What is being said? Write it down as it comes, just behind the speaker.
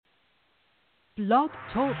Blog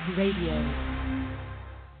Talk Radio.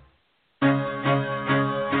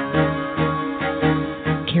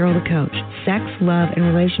 Carol the Coach. Sex, love, and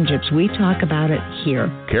relationships. We talk about it here.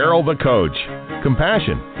 Carol the Coach.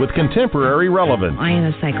 Compassion with contemporary relevance. I am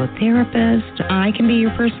a psychotherapist. I can be your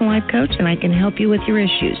personal life coach, and I can help you with your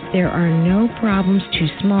issues. There are no problems too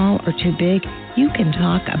small or too big. You can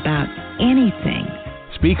talk about anything.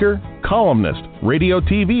 Speaker, columnist, radio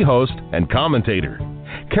TV host, and commentator.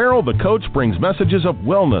 Carol the Coach brings messages of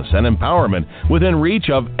wellness and empowerment within reach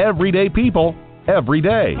of everyday people every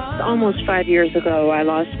day. Almost 5 years ago, I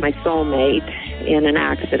lost my soulmate in an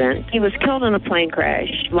accident. He was killed in a plane crash.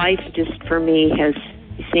 Life just, for me, has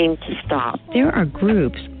seemed to stop. There are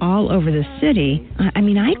groups all over the city.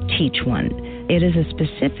 I teach one. It is a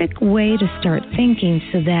specific way to start thinking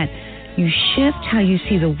so that you shift how you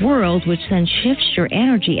see the world, which then shifts your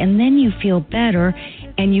energy, and then you feel better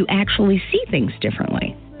and you actually see things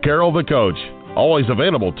differently. Carol the Coach. Always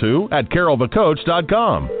available, too, at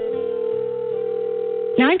carolthecoach.com.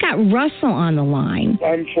 Now, I've got Russell on the line.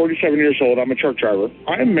 I'm 47 years old. I'm a truck driver.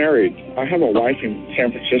 I'm married. I have a wife in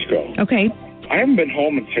San Francisco. Okay. I haven't been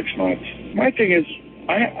home in 6 months. My thing is,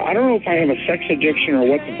 I don't know if I have a sex addiction or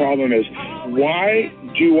what the problem is. Why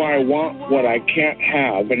do I want what I can't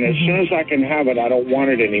have? And as soon as I can have it, I don't want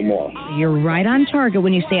it anymore. You're right on target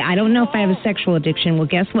when you say, I don't know if I have a sexual addiction. Well,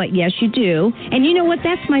 guess what? Yes, you do. And you know what?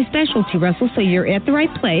 That's my specialty, Russell. So you're at the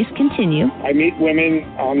right place. Continue. I meet women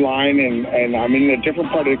online, and I'm in a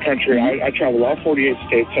different part of the country. I travel all 48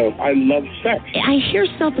 states, so I love sex. I hear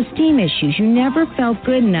self-esteem issues. You never felt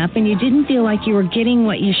good enough, and you didn't feel like you were getting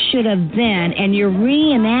what you should have then, and you're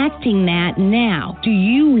reenacting that now. Do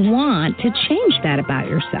you want to change that about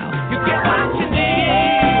yourself? You get what you need.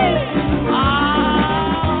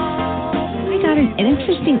 I got an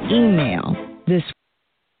interesting email this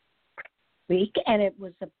week, and it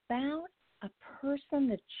was about a person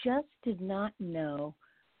that just did not know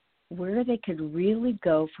where they could really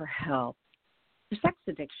go for help for sex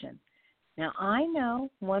addiction. Now, I know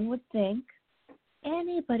one would think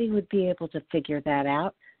anybody would be able to figure that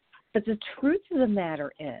out, but the truth of the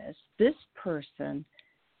matter is this person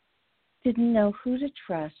didn't know who to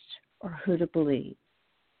trust or who to believe.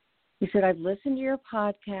 He said, I've listened to your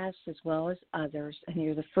podcast as well as others, and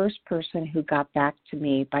you're the first person who got back to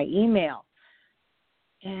me by email.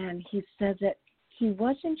 And he said that he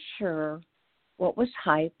wasn't sure what was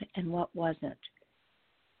hype and what wasn't.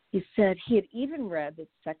 He said he had even read that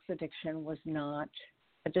sex addiction was not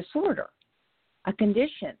a disorder, a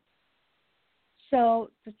condition.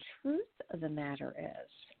 So the truth of the matter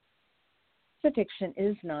is, addiction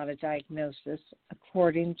is not a diagnosis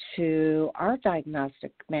according to our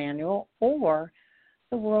diagnostic manual or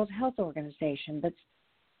the World Health Organization, but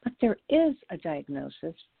there is a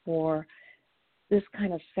diagnosis for this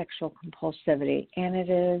kind of sexual compulsivity, and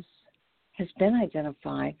it has been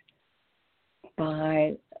identified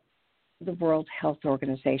by the World Health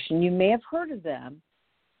Organization. You may have heard of them.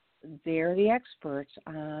 They're the experts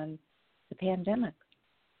on the pandemic,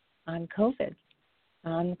 on COVID,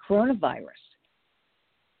 on coronavirus.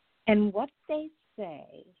 And what they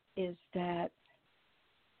say is that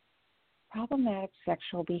problematic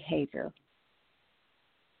sexual behavior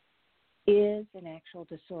is an actual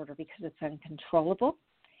disorder because it's uncontrollable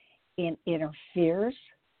and interferes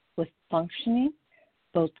with functioning,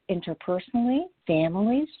 both interpersonally,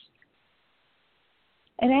 families.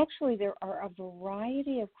 And actually, there are a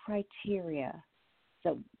variety of criteria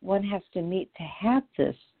that one has to meet to have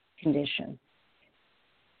this condition.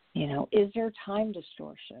 You know, is there time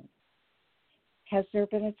distortion? Has there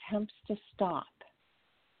been attempts to stop?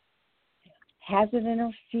 Has it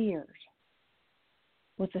interfered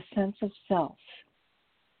with a sense of self?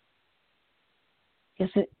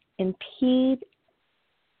 Does it impede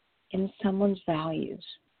in someone's values?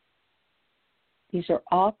 These are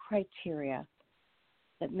all criteria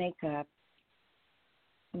that make up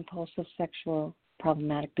compulsive sexual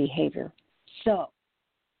problematic behavior. So,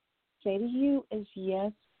 say to you is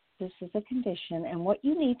yes, this is a condition, and what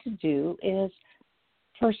you need to do is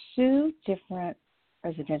pursue different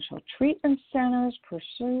residential treatment centers,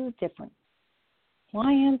 pursue different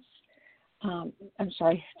clients,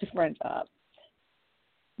 different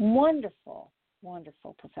wonderful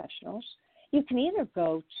professionals. You can either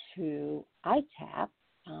go to ITAP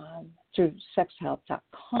through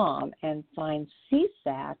sexhealth.com and find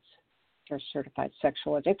CSATs, or certified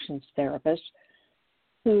sexual addictions therapists,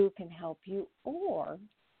 who can help you, or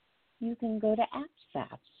you can go to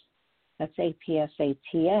APSATS, that's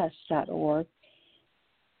APSATS.org,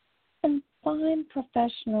 and find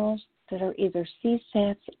professionals that are either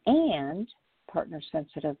CSATs and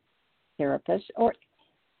partner-sensitive therapists, or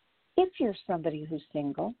if if you're somebody who's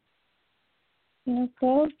single,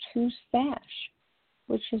 go to SASH,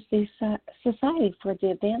 which is the Society for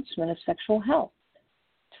the Advancement of Sexual Health.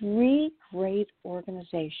 3 great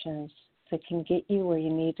organizations that can get you where you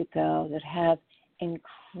need to go, that have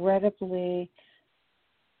incredibly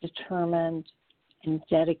determined and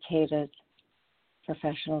dedicated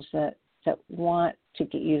professionals that want to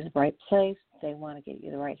get you to the right place, they want to get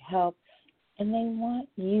you the right help, and they want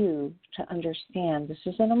you to understand this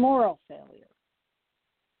isn't a moral failure.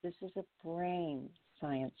 This is a brain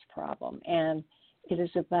science problem, and it is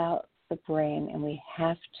about the brain, and we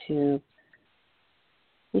have to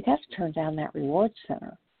turn down that reward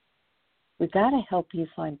center. We've got to help you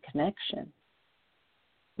find connection.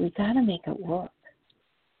 We've got to make it work.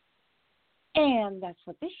 And that's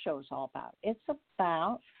what this show is all about. It's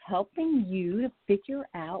about helping you to figure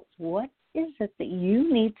out what is it that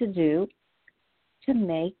you need to do to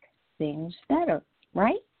make things better,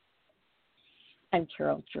 right? I'm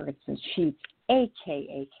Carol Jurgensen-Sheets,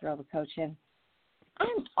 a.k.a. Carol the Coach, and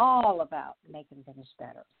I'm all about making things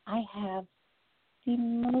better. I have the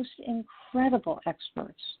most incredible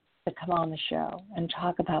experts that come on the show and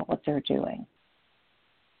talk about what they're doing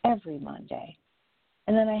every Monday.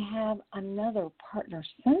 And then I have another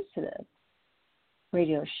partner-sensitive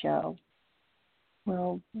radio show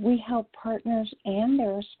where we help partners and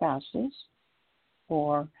their spouses,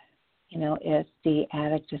 or, if the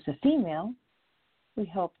addict is a female, we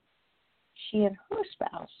help she and her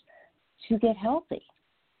spouse to get healthy.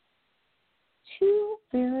 2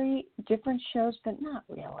 very different shows, but not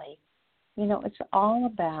really. It's all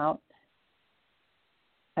about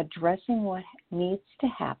addressing what needs to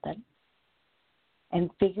happen and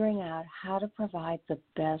figuring out how to provide the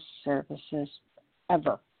best services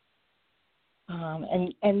ever.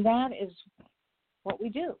 And that is what we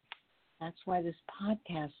do. That's why this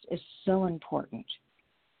podcast is so important,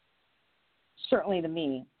 certainly to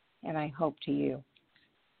me, and I hope to you.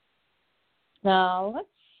 Now, let's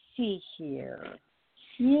see here.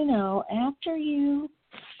 After you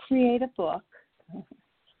create a book,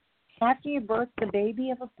 after you birth the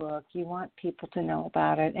baby of a book, you want people to know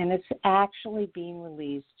about it, and it's actually being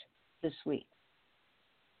released this week.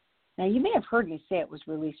 Now, you may have heard me say it was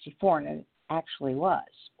released before, and it actually was.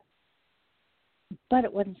 But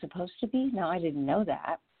it wasn't supposed to be. No, I didn't know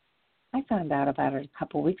that. I found out about it a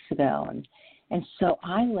couple weeks ago, and so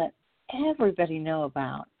I let everybody know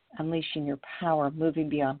about Unleashing Your Power, Moving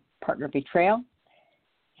Beyond Partner Betrayal.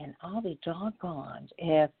 And I'll be doggone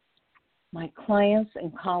if my clients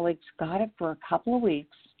and colleagues got it for a couple of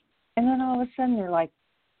weeks, and then all of a sudden they're like,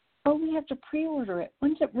 oh, we have to pre-order it.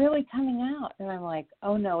 When's it really coming out? And I'm like,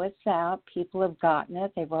 oh, no, it's out. People have gotten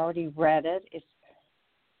it. They've already read it.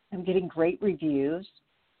 I'm getting great reviews.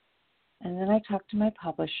 And then I talked to my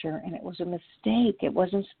publisher, and it was a mistake. It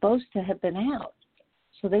wasn't supposed to have been out.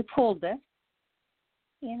 So they pulled it.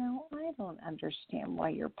 I don't understand why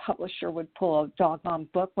your publisher would pull a doggone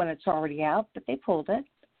book when it's already out, but they pulled it.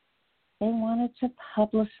 They wanted to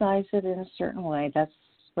publicize it in a certain way. That's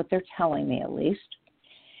what they're telling me, at least.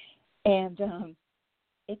 And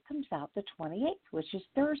it comes out the 28th, which is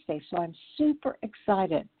Thursday, so I'm super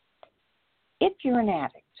excited. If you're an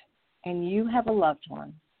addict and you have a loved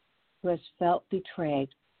one who has felt betrayed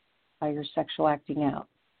by your sexual acting out,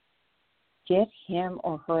 get him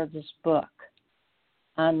or her this book,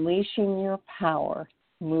 Unleashing Your Power,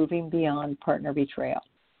 Moving Beyond Partner Betrayal.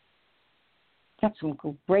 Got some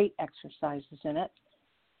great exercises in it.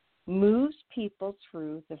 Moves people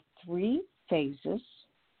through the 3 phases,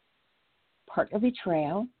 partner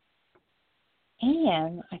betrayal,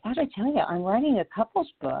 and I got to tell you, I'm writing a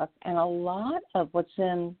couples book, and a lot of what's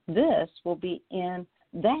in this will be in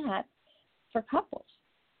that for couples.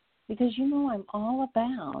 Because, I'm all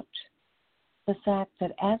about the fact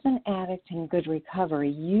that as an addict in good recovery,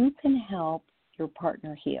 you can help your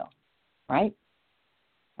partner heal, right?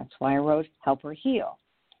 That's why I wrote Help Her Heal.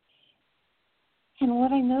 And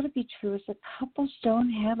what I know to be true is that couples don't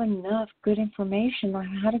have enough good information on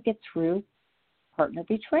how to get through partner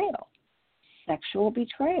betrayal, sexual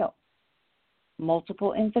betrayal,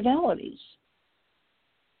 multiple infidelities.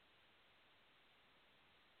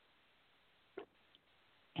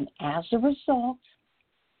 And as a result,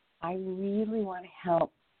 I really want to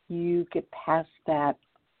help you get past that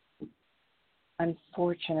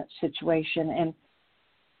unfortunate situation, and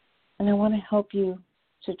I want to help you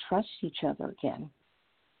to trust each other again.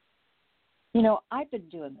 I've been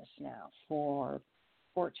doing this now for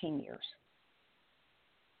 14 years,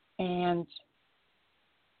 and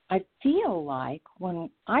I feel like when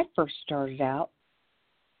I first started out,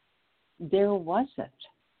 there wasn't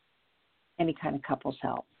any kind of couples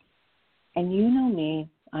help. And you know me,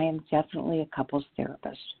 I am definitely a couples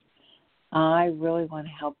therapist. I really want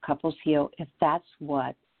to help couples heal if that's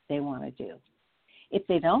what they want to do. If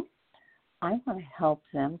they don't, I want to help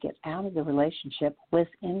them get out of the relationship with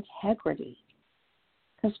integrity.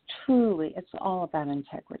 Because truly, it's all about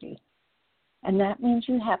integrity. And that means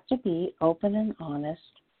you have to be open and honest,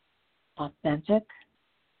 authentic,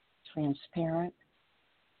 transparent,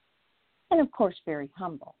 and of course, very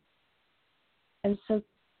humble. And so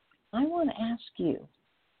I want to ask you,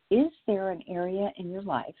 is there an area in your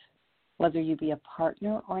life, whether you be a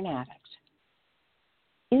partner or an addict,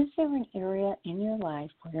 is there an area in your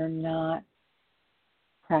life where you're not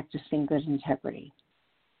practicing good integrity?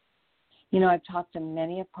 You know, I've talked to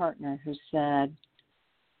many a partner who said,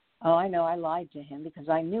 oh, I know I lied to him because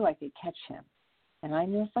I knew I could catch him. And I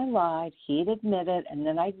knew if I lied, he'd admit it, and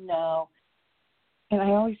then I'd know. And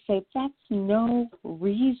I always say, that's no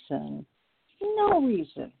reason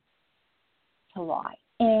to lie.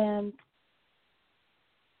 And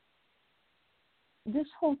this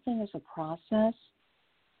whole thing is a process.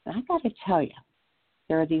 And I got to tell you,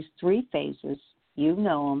 there are these 3 phases. You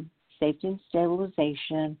know them: safety and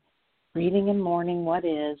stabilization, grieving and mourning what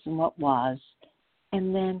is and what was,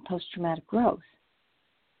 and then post-traumatic growth.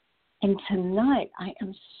 And tonight, I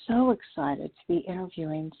am so excited to be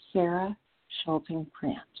interviewing Sara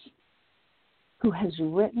Schulting-Krantz, who has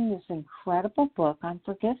written this incredible book on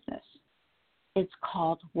forgiveness. It's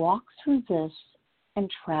called Walk Through This and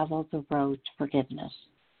Travel the Road to Forgiveness.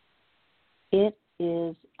 It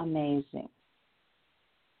is amazing.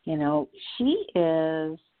 You know, she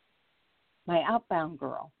is my outbound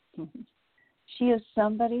girl. She is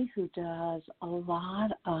somebody who does a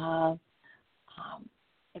lot of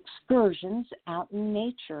excursions out in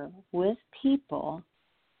nature with people,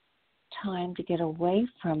 time to get away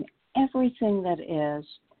from everything that is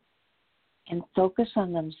and focus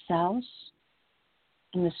on themselves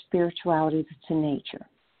and the spirituality that's in nature.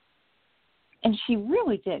 And she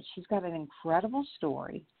really did. She's got an incredible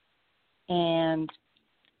story, and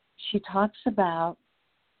she talks about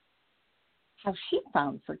how she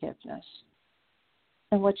found forgiveness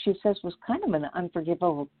and what she says was kind of an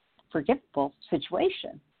unforgivable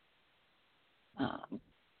situation.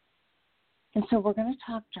 And so we're going to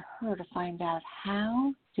talk to her to find out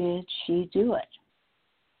how did she do it.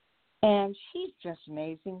 And she's just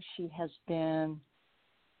amazing. She has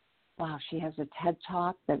a TED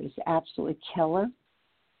Talk that is absolutely killer.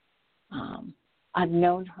 I've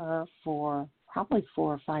known her for probably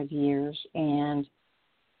 4 or 5 years and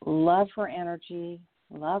love her energy,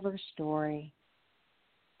 love her story,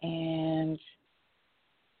 and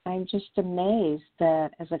I'm just amazed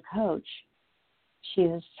that as a coach, she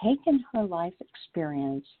has taken her life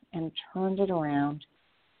experience and turned it around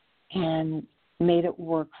and made it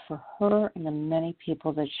work for her and the many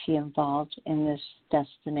people that she involved in this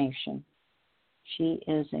destination. She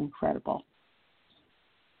is incredible.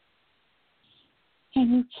 And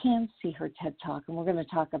you can see her TED Talk, and we're going to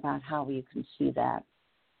talk about how you can see that,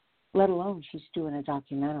 let alone she's doing a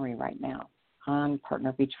documentary right now on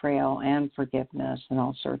partner betrayal and forgiveness and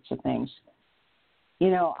all sorts of things.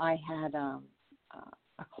 You know, I had a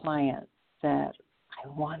client that I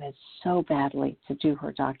wanted so badly to do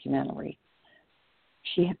her documentary.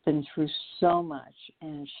 She had been through so much,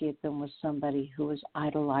 and she had been with somebody who was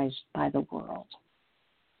idolized by the world.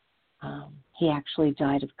 He actually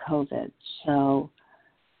died of COVID, so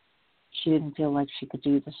she didn't feel like she could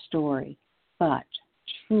do the story. But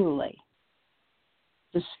truly,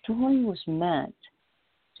 the story was meant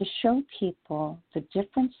to show people the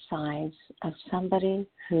different sides of somebody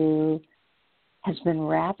who has been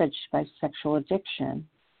ravaged by sexual addiction,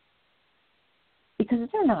 because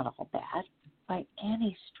they're not all bad by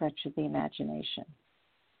any stretch of the imagination.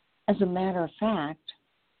 As a matter of fact,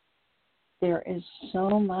 there is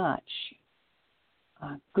so much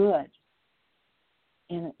good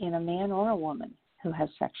in a man or a woman who has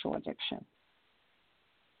sexual addiction.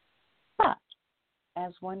 But,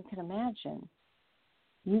 as one can imagine,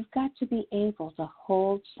 you've got to be able to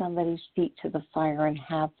hold somebody's feet to the fire and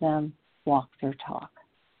have them walk their talk.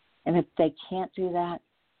 And if they can't do that,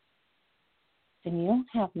 then you don't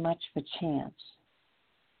have much of a chance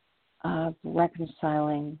of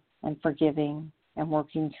reconciling and forgiving and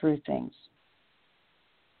working through things.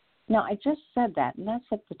 Now, I just said that, and that's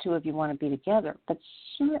if the two of you want to be together. But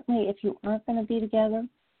certainly if you aren't going to be together,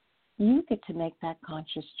 you get to make that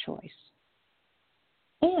conscious choice.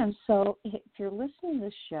 And so if you're listening to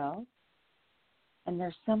this show and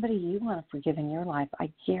there's somebody you want to forgive in your life, I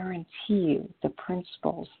guarantee you the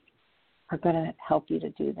principles are going to help you to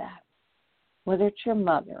do that. Whether it's your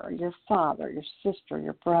mother or your father, your sister,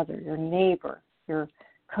 your brother, your neighbor, your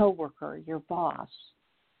coworker, your boss,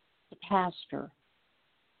 the pastor,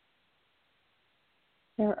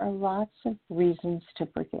 there are lots of reasons to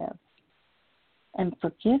forgive. And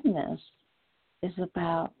forgiveness is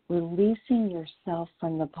about releasing yourself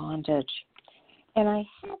from the bondage. And I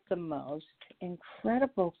had the most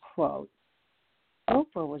incredible quote.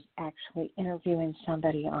 Oprah was actually interviewing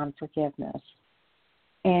somebody on forgiveness.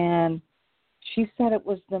 And she said it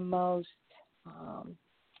was the most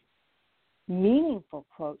meaningful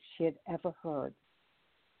quote she had ever heard.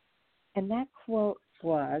 And that quote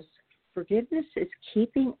was, "Forgiveness is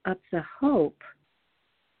keeping up the hope."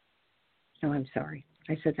 No, I'm sorry.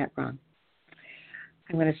 I said that wrong.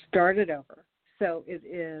 I'm going to start it over. So it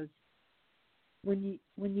is, when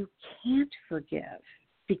you can't forgive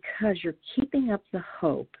because you're keeping up the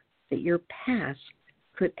hope that your past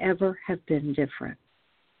could ever have been different.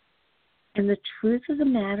 And the truth of the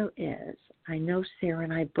matter is, I know Sara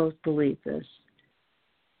and I both believe this,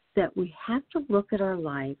 that we have to look at our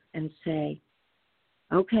life and say,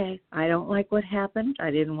 okay, I don't like what happened. I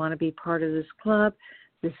didn't want to be part of this club.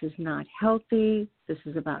 This is not healthy. This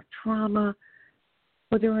is about trauma,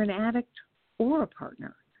 whether an addict or a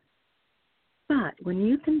partner. But when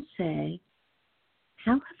you can say,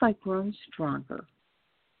 how have I grown stronger?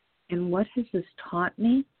 And what has this taught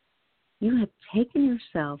me? You have taken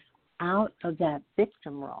yourself out of that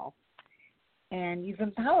victim role and you've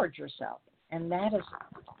empowered yourself. And that is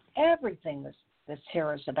everything that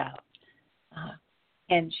Sara's about.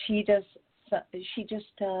 And she just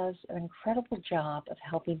does an incredible job of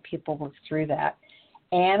helping people work through that.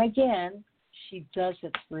 And again, she does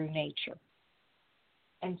it through nature.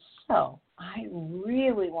 And so I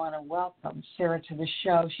really want to welcome Sara to the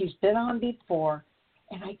show. She's been on before,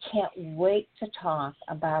 and I can't wait to talk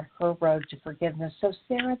about her road to forgiveness. So,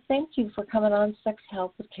 Sara, thank you for coming on Sex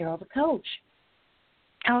Help with Carol the Coach.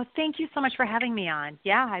 Oh, thank you so much for having me on.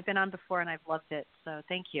 Yeah, I've been on before, and I've loved it. So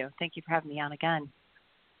thank you. Thank you for having me on again.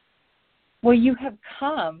 Well, you have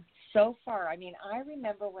come so far. I mean, I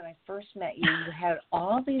remember when I first met you, you had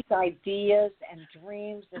all these ideas and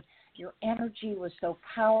dreams, and your energy was so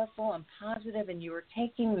powerful and positive, and you were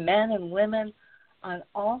taking men and women on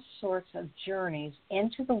all sorts of journeys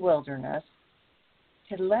into the wilderness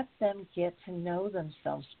to let them get to know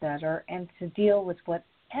themselves better and to deal with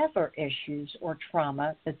whatever issues or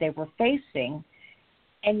trauma that they were facing.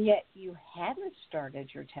 And yet you hadn't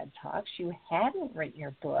started your TED Talks, you hadn't written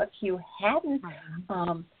your book, you hadn't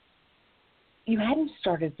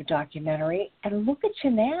started the documentary, and look at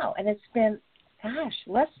you now. And it's been,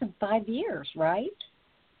 less than 5 years, right?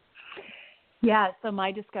 Yeah, so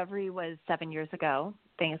my discovery was 7 years ago,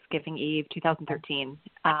 Thanksgiving Eve, 2013.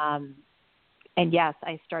 And yes,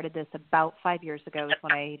 I started this about 5 years ago is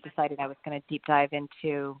when I decided I was going to deep dive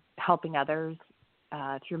into helping others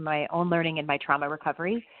through my own learning and my trauma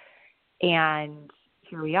recovery. And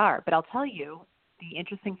here we are. But I'll tell you, the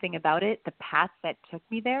interesting thing about it, the path that took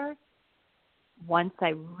me there, once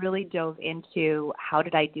I really dove into how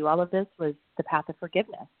did I do all of this, was the path of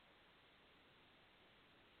forgiveness.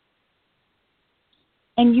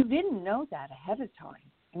 And you didn't know that ahead of time.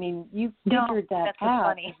 I mean, you figured that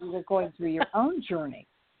out as you were going through your own journey.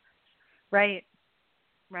 Right.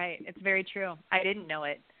 It's very true. I didn't know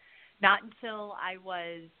it. Not until I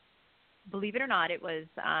was, believe it or not, it was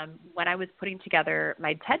when I was putting together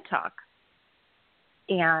my TED Talk.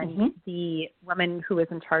 And the woman who was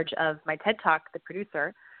in charge of my TED Talk, the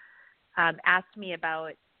producer, asked me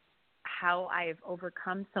about how I've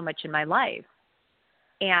overcome so much in my life.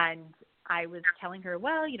 And I was telling her,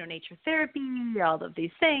 well, nature therapy, all of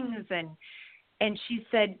these things. And she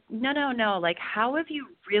said, no, like, how have you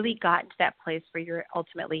really gotten to that place where you're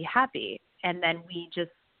ultimately happy? And then we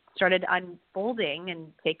just started unfolding and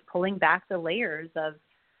pulling back the layers of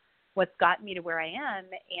what's gotten me to where I am.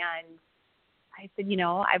 And I said,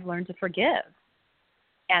 I've learned to forgive.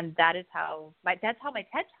 And that's how my TED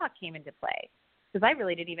Talk came into play, because I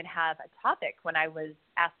really didn't even have a topic when I was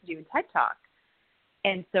asked to do a TED Talk.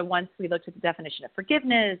 And so once we looked at the definition of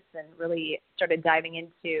forgiveness and really started diving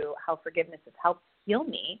into how forgiveness has helped heal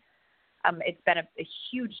me, it's been a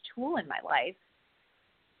huge tool in my life.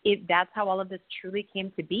 That's how all of this truly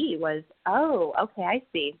came to be, was, oh, okay, I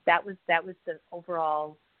see. That was the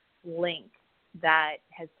overall link that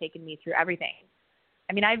has taken me through everything.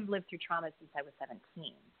 I mean, I've lived through trauma since I was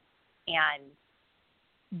 17. And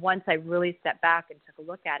once I really stepped back and took a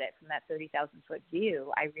look at it from that 30,000-foot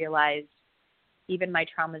view, I realized even my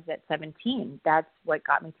traumas at 17, that's what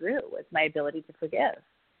got me through, was my ability to forgive.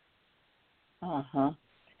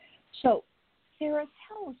 So, Sara,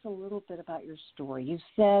 tell us a little bit about your story. You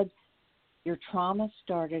said your trauma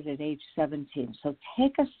started at age 17. So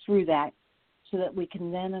take us through that so that we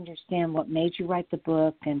can then understand what made you write the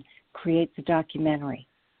book and create the documentary.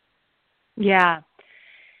 Yeah.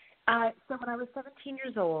 So when I was 17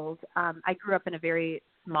 years old, I grew up in a very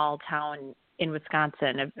small town in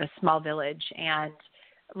Wisconsin, a small village, and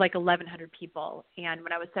like 1,100 people. And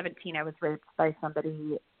when I was 17, I was raped by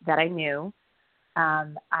somebody that I knew.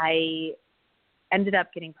 I ended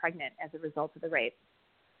up getting pregnant as a result of the rape.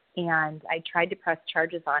 And I tried to press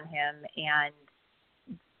charges on him, and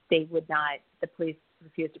they would not, the police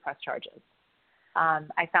refused to press charges.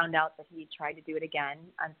 I found out that he tried to do it again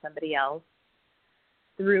on somebody else.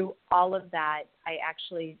 Through all of that, I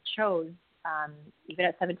actually chose, even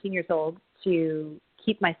at 17 years old, to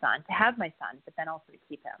keep my son, to have my son, but then also to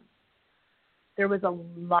keep him. There was a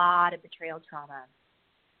lot of betrayal trauma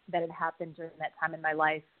that had happened during that time in my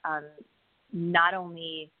life, not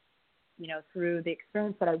only, through the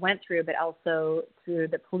experience that I went through, but also through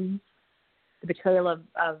the police, the betrayal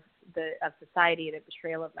of society, the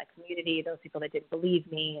betrayal of my community, those people that didn't believe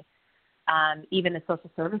me, even the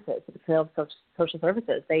social services, the betrayal of social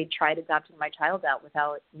services. They tried adopting my child out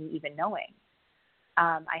without me even knowing.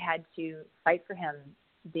 I had to fight for him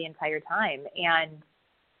the entire time and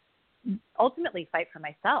ultimately fight for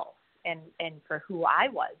myself and for who I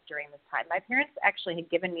was during this time. My parents actually had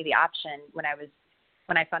given me the option when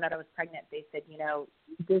I found out I was pregnant. They said,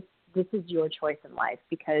 this is your choice in life,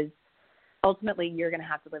 because ultimately you're going to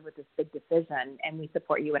have to live with this big decision, and we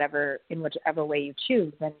support you in whichever way you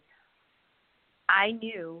choose. And I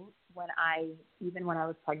knew when I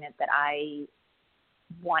was pregnant that I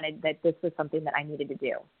wanted, that this was something that I needed to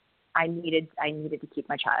do. I needed to keep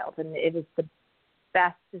my child, and it was the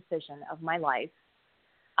best decision of my life,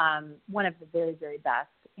 one of the very, very best.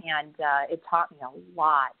 And it taught me a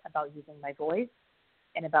lot about using my voice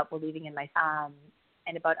and about believing in myself,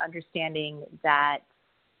 and about understanding that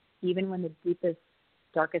even when the deepest,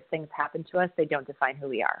 darkest things happen to us, they don't define who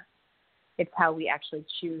we are. It's how we actually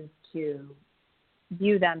choose to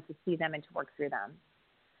view them, to see them, and to work through them.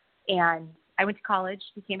 And I went to college,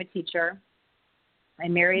 became a teacher. I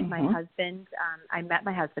married my husband. I met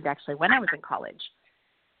my husband actually when I was in college.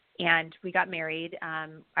 And we got married.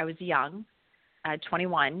 I was young,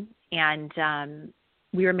 21, and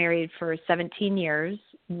we were married for 17 years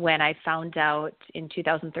when I found out in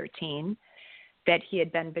 2013 that he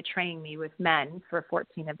had been betraying me with men for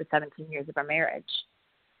 14 of the 17 years of our marriage.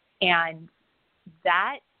 And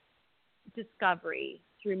that discovery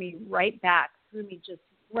threw me just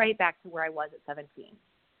right back to where I was at 17,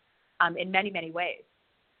 in many, many ways.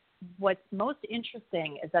 What's most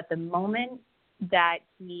interesting is that the moment that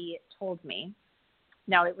he told me,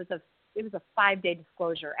 now it was a 5-day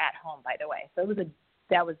disclosure at home, by the way, so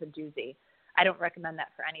that was a doozy. I don't recommend that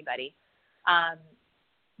for anybody.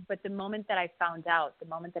 But the moment that I found out, the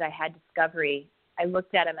moment that I had discovery, I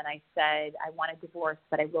looked at him and I said, I want a divorce,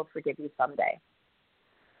 but I will forgive you someday.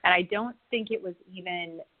 And I don't think it was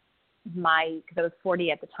even because I was 40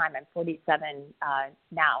 at the time. I'm 47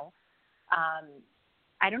 now.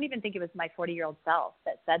 I don't even think it was my 40-year-old self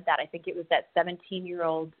that said that. I think it was that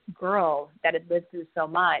 17-year-old girl that had lived through so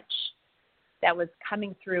much that was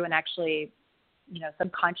coming through and actually,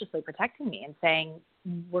 subconsciously protecting me and saying,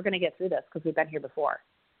 we're going to get through this because we've been here before.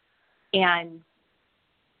 And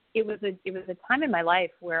it was a time in my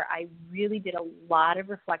life where I really did a lot of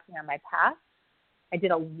reflecting on my past. I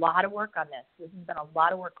did a lot of work on this. This has been a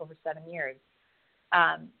lot of work over 7 years,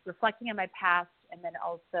 reflecting on my past, and then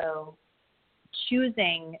also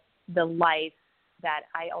choosing the life that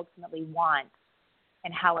I ultimately want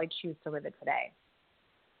and how I choose to live it today.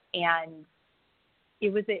 And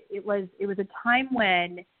it was a time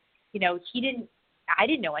when, I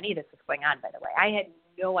didn't know any of this was going on, by the way. I had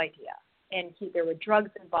no idea. And there were drugs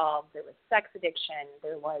involved, there was sex addiction,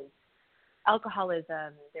 there was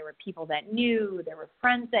alcoholism, there were people that knew, there were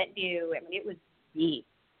friends that knew. I mean, it was deep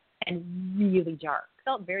and really dark. I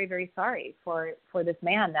felt very, very sorry for this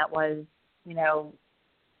man that was,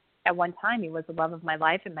 at one time he was the love of my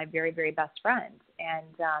life and my very, very best friend.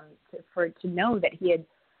 And to know that he had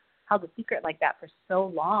held a secret like that for so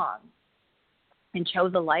long and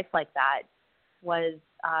chose a life like that was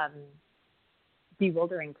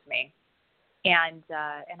bewildering to me. And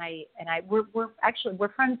we're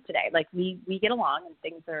friends today. Like we get along, and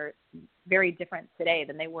things are very different today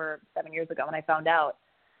than they were 7 years ago when I found out.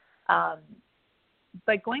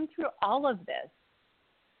 But going through all of this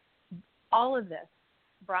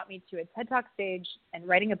brought me to a TED Talk stage and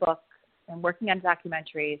writing a book and working on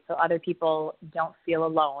documentaries so other people don't feel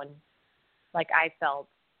alone like I felt,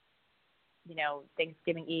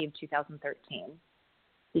 Thanksgiving Eve 2013,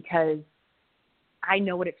 because I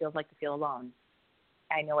know what it feels like to feel alone.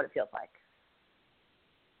 I know what it feels like.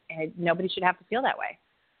 and nobody should have to feel that way.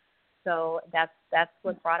 So that's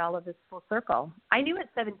what brought all of this full circle. I knew at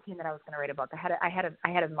 17 that I was going to write a book. I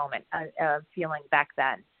had a moment, a feeling back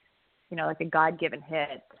then, like a God-given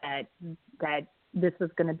hit that this was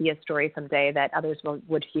going to be a story someday that others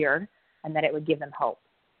would hear, and that it would give them hope.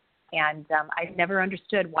 And I never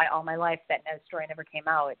understood why all my life that story never came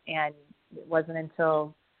out. And it wasn't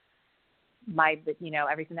until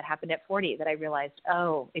everything that happened at 40 that I realized,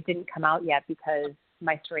 it didn't come out yet because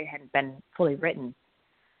my story hadn't been fully written.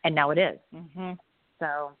 And now it is. Mm-hmm.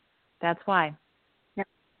 So that's why. Now,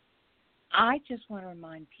 I just want to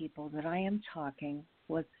remind people that I am talking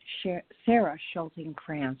with Sara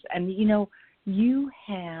Schulting-Krantz. And, you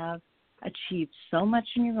have achieved so much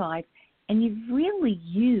in your life, and you've really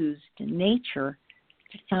used nature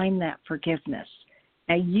to find that forgiveness.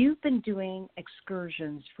 Now, you've been doing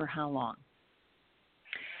excursions for how long?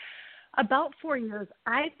 About 4 years.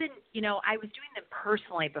 I've been, I was doing them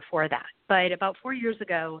personally before that. But about 4 years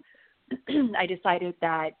ago, I decided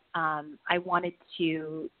that I wanted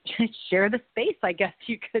to share the space, I guess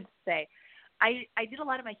you could say. I did a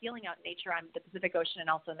lot of my healing out in nature on the Pacific Ocean and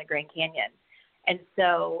also in the Grand Canyon. And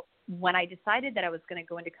so when I decided that I was going to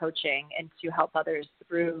go into coaching and to help others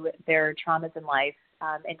through their traumas in life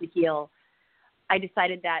and to heal, I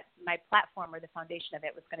decided that my platform or the foundation of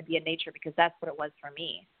it was going to be in nature because that's what it was for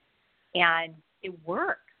me. And it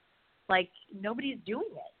works. Like, nobody's doing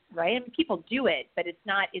it, right? I mean, people do it, but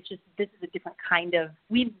it's just, this is a different kind of,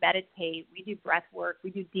 we meditate, we do breath work, we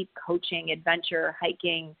do deep coaching, adventure,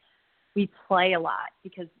 hiking. We play a lot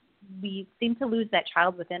because we seem to lose that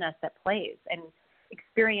child within us that plays. And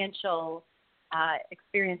experiential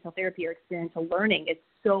therapy or experiential learning is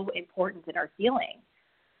so important in our healing.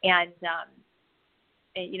 And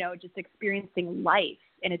just experiencing life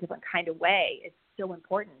in a different kind of way is so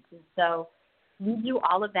important. And so we do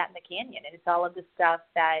all of that in the canyon, and it's all of the stuff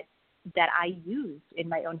that I used in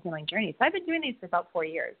my own healing journey. So I've been doing these for about 4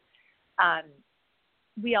 years.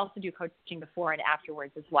 We also do coaching before and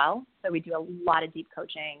afterwards as well. So we do a lot of deep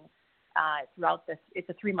coaching throughout this. It's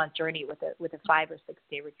a 3-month journey with a 5 or 6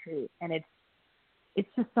 day retreat, and it's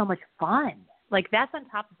just so much fun. Like, that's on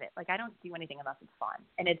top of it. Like, I don't do anything unless it's fun,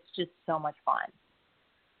 and it's just so much fun.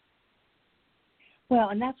 Well,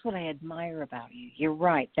 and that's what I admire about you. You're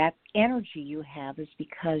right. That energy you have is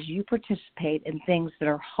because you participate in things that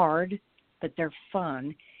are hard, but they're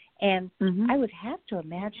fun. And I would have to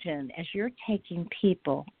imagine, as you're taking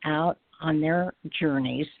people out on their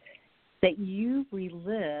journeys, that you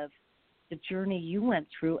relive the journey you went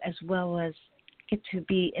through, as well as get to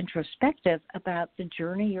be introspective about the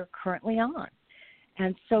journey you're currently on.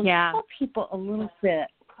 And so tell people a little bit,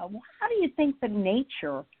 how do you think the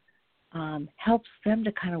nature helps them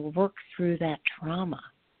to kind of work through that trauma?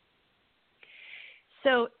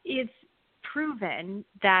 So it's proven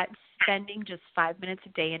that spending just 5 minutes a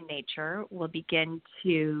day in nature will begin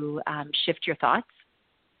to shift your thoughts.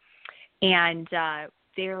 And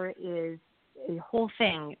there is a whole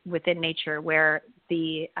thing within nature where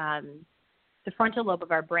the frontal lobe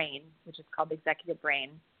of our brain, which is called the executive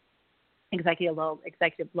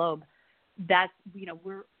lobe, that's,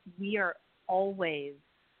 we are always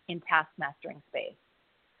in task mastering space,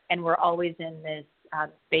 and we're always in this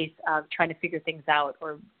space of trying to figure things out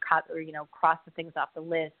or cross the things off the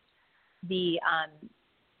list. The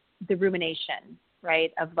rumination,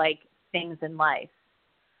 right, of like things in life.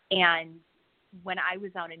 And when I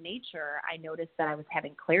was out in nature, I noticed that I was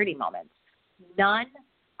having clarity moments. None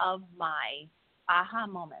of my aha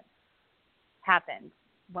moments happened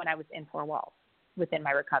when I was in 4 walls within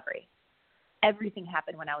my recovery. Everything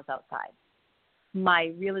happened when I was outside.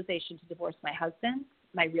 My realization to divorce my husband,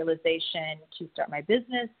 my realization to start my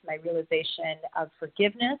business, my realization of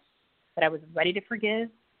forgiveness, that I was ready to forgive.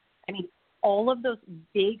 I mean, all of those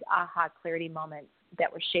big aha clarity moments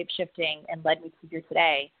that were shape-shifting and led me to here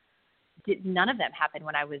today, none of them happened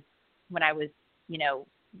when I was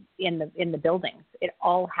in the buildings. It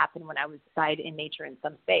all happened when I was outside in nature in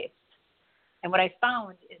some space. And what I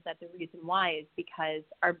found is that the reason why is because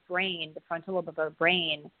our brain, the frontal lobe of our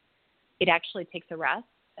brain, it actually takes a rest,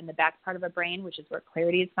 and the back part of our brain, which is where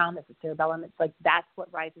clarity is found, that's the cerebellum, it's like that's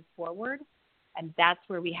what rises forward, and that's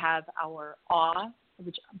where we have our awe,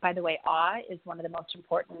 which, by the way, awe is one of the most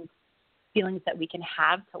important feelings that we can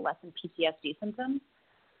have to lessen PTSD symptoms.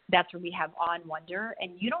 That's where we have awe and wonder,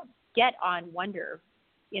 and you don't get awe and wonder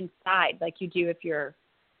inside like you do if you're,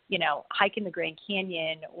 hiking the Grand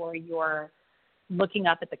Canyon, or you're looking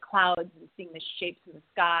up at the clouds and seeing the shapes in the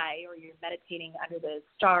sky, or you're meditating under the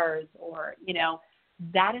stars, or,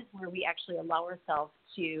 that is where we actually allow ourselves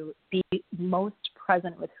to be most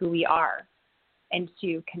present with who we are. and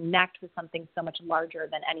to connect with something so much larger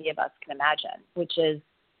than any of us can imagine, which is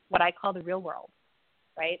what I call the real world,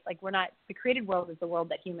 right? Like the created world is the world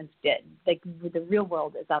that humans did. Like the real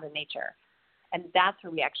world is out in nature. And that's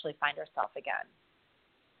where we actually find ourselves again.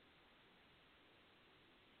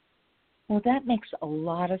 Well, that makes a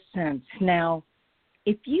lot of sense. Now,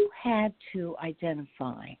 if you had to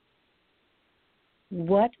identify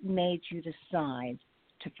what made you decide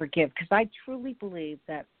to forgive, because I truly believe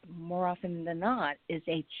that more often than not is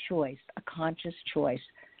a choice, a conscious choice.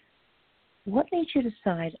 What made you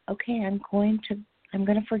decide, okay, I'm going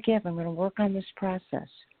to forgive. I'm going to work on this process?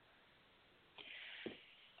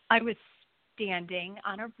 I was standing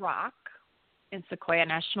on a rock in Sequoia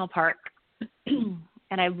National Park, and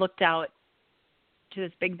I looked out to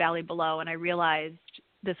this big valley below, and I realized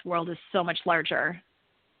this world is so much larger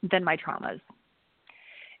than my traumas.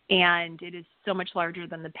 And it is so much larger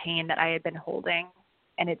than the pain that I had been holding,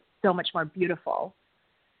 and it's so much more beautiful.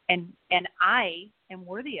 And I am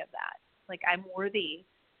worthy of that. Like, I'm worthy,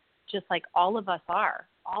 just like all of us are.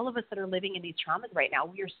 All of us that are living in these traumas right now,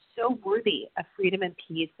 we are so worthy of freedom and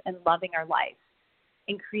peace and loving our life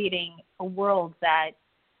and creating a world that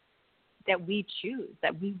we choose,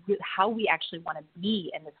 how we actually want to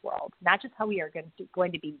be in this world, not just how we are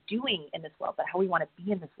going to be doing in this world, but how we want to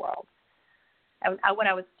be in this world. When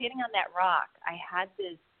I was standing on that rock, I had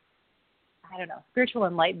this, spiritual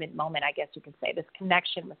enlightenment moment, I guess you could say, this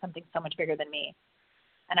connection with something so much bigger than me.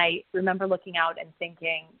 And I remember looking out and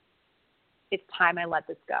thinking, it's time I let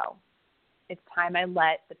this go. It's time I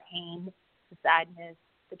let the pain, the sadness,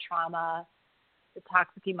 the trauma, the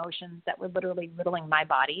toxic emotions that were literally riddling my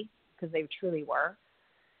body, because they truly were.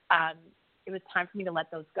 It was time for me to let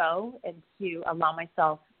those go and to allow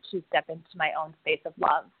myself to step into my own space of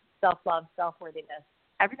love, self-love, self-worthiness.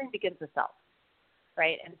 Everything begins with self,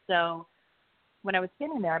 right? And so when I was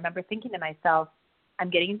standing there, I remember thinking to myself, I'm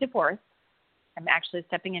getting a divorce. I'm actually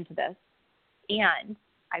stepping into this, and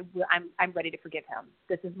I'm ready to forgive him.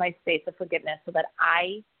 This is my space of forgiveness so that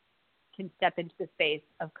I can step into the space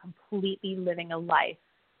of completely living a life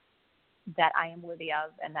that I am worthy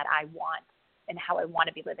of and that I want and how I want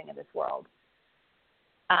to be living in this world.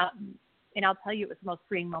 And I'll tell you, it was the most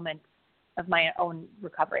freeing moment of my own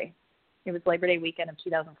recovery. It was Labor Day weekend of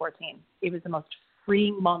 2014. It was the most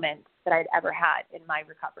freeing moment that I'd ever had in my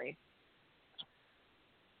recovery.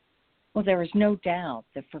 Well, there is no doubt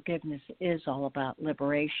that forgiveness is all about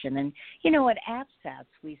liberation. And, at ABSATS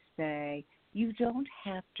we say, you don't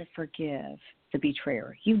have to forgive the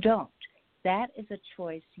betrayer. You don't. That is a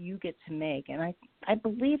choice you get to make. And I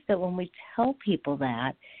believe that when we tell people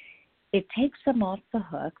that, it takes them off the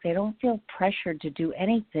hook. They don't feel pressured to do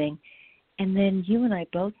anything. And then you and I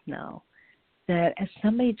both know that as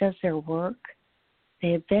somebody does their work, they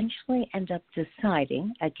eventually end up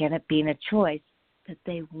deciding, again, it being a choice, that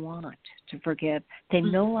they want to forgive. They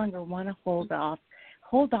no longer want to hold on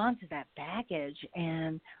to that baggage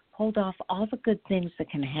and hold off all the good things that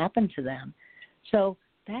can happen to them. So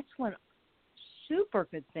that's when super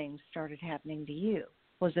good things started happening to you,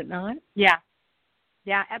 was it not? Yeah,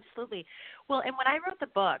 absolutely. Well, and when I wrote the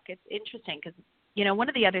book, it's interesting because, one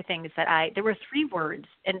of the other things that there were 3 words,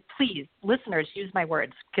 and please, listeners, use my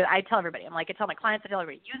words, because I tell everybody, I tell my clients, I tell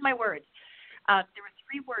everybody, use my words. There were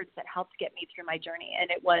 3 words that helped get me through my journey, and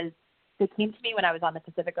they came to me when I was on the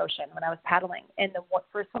Pacific Ocean, when I was paddling. And the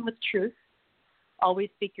first one was truth. Always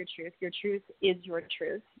speak your truth. Your truth is your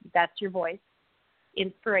truth. That's your voice.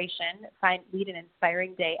 Inspiration. Lead an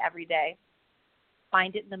inspiring day every day.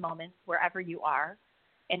 Find it in the moments wherever you are.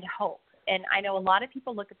 And hope. And I know a lot of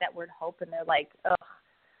people look at that word hope and they're like, ugh.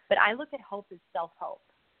 But I look at hope as self-hope,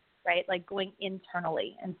 right? Like going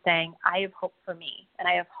internally and saying, I have hope for me, and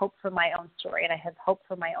I have hope for my own story, and I have hope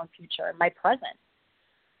for my own future and my present.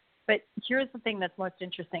 But here's the thing that's most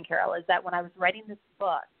interesting, Carol, is that when I was writing this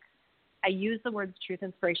book, I used the words truth,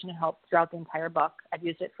 inspiration, and hope throughout the entire book. I've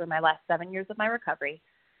used it for my last 7 years of my recovery.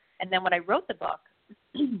 And then when I wrote the book,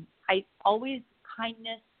 I always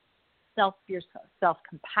kindness, self-fear,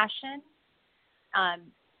 self-compassion.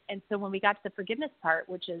 And so when we got to the forgiveness part,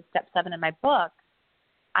 which is step 7 in my book,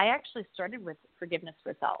 I actually started with forgiveness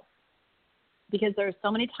for self. Because there are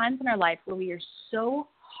so many times in our life where we are so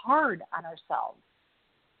hard on ourselves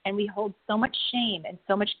and we hold so much shame and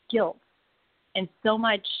so much guilt and so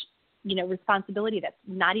much, responsibility that's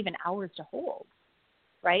not even ours to hold,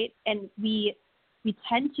 right? And we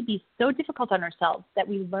tend to be so difficult on ourselves that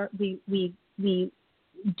we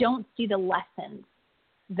don't see the lessons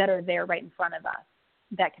that are there right in front of us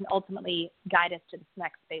that can ultimately guide us to this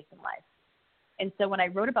next space in life. And so when I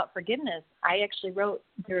wrote about forgiveness, I actually wrote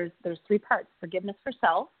there's 3 parts: forgiveness for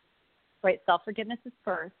self, right? Self-forgiveness is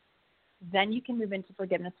first. then you can move into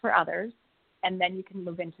forgiveness for others, and then you can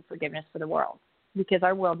move into forgiveness for the world, because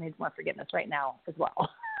our world needs more forgiveness right now as well.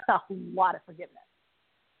 A lot of forgiveness.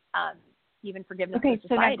 Even forgiveness for society.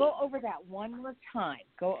 Okay, so now go over that one more time.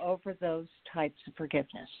 Go over those types of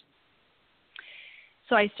forgiveness.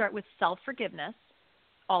 So I start with self-forgiveness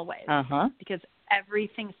always, because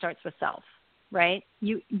everything starts with self, right?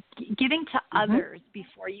 You giving to others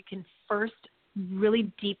before you can first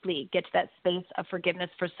really deeply get to that space of forgiveness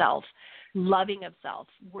for self, loving of self,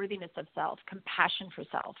 worthiness of self, compassion for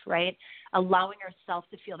self, right? Allowing ourselves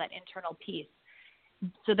to feel that internal peace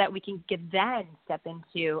so that we can then step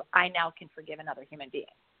into, I now can forgive another human being.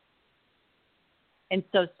 And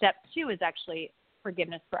so step 2 is actually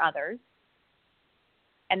forgiveness for others.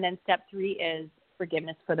 And then step 3 is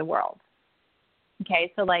forgiveness for the world.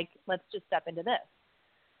 Okay, so let's just step into this.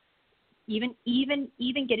 Even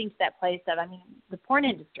getting to that place of, the porn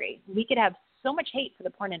industry, we could have so much hate for the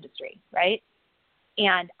porn industry, right?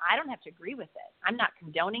 And I don't have to agree with it. I'm not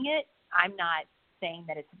condoning it. I'm not saying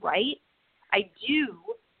that it's right. I do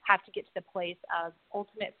have to get to the place of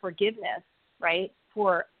ultimate forgiveness, right,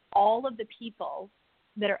 for all of the people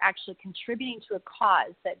that are actually contributing to a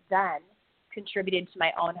cause that then contributed to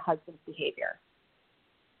my own husband's behavior.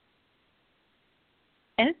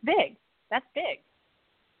 And it's big. That's big.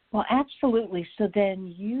 Well, absolutely. So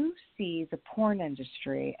then you see the porn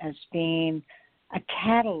industry as being a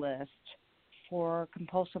catalyst for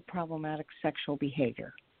compulsive problematic sexual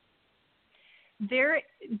behavior.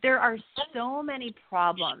 There are so many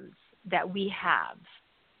problems that we have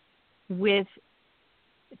with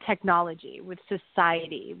technology, with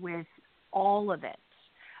society, with all of it.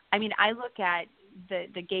 I look at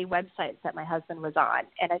the gay websites that my husband was on,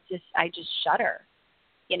 and I just shudder,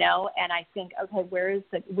 and I think, okay, where is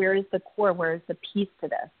the core? Where is the piece to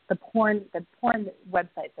this? The porn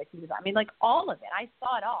websites that he was on. All of it. I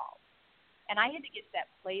saw it all. And I had to get to that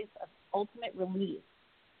place of ultimate release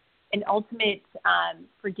and ultimate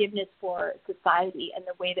forgiveness for society and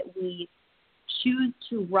the way that we choose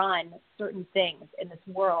to run certain things in this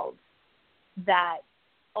world that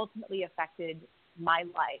ultimately affected my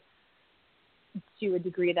life to a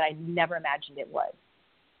degree that I never imagined it would.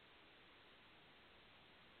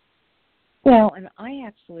 Well, and I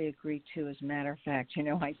absolutely agree, too, as a matter of fact.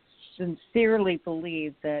 I sincerely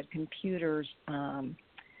believe that computers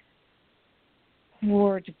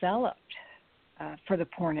were developed for the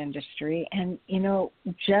porn industry. And,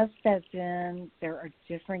 just as in there are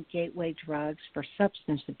different gateway drugs for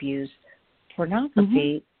substance abuse,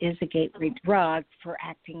 pornography is a gateway drug for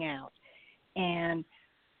acting out. And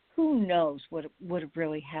who knows what would have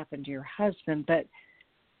really happened to your husband, but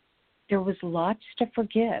there was lots to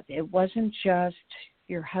forgive. It wasn't just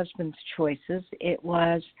your husband's choices. It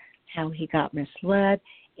was how he got misled.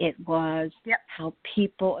 It was how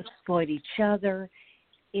people exploit each other.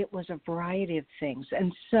 It was a variety of things.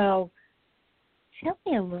 And so tell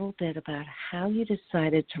me a little bit about how you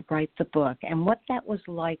decided to write the book and what that was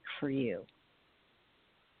like for you.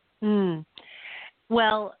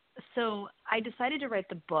 Well, so I decided to write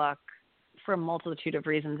the book for a multitude of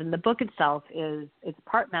reasons. And the book itself it's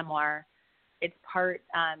part memoir, it's part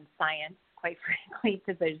science, quite frankly,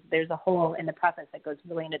 because there's a whole in the process that goes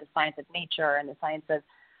really into the science of nature and the science of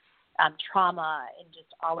trauma and just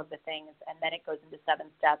all of the things. And then it goes into 7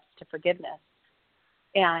 steps to forgiveness.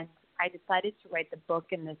 And I decided to write the book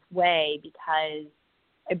in this way because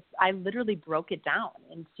I literally broke it down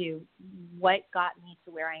into what got me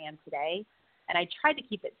to where I am today. And I tried to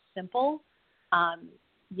keep it simple,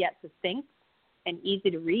 yet succinct and easy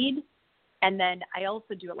to read. And then I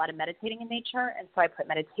also do a lot of meditating in nature. And so I put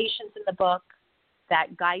meditations in the book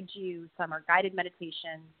that guide you. Some are guided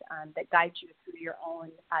meditations that guide you through your own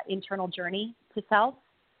internal journey to self.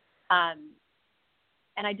 And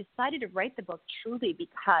I decided to write the book truly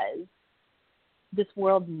because this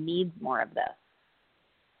world needs more of this.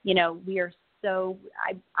 We are so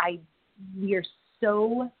we are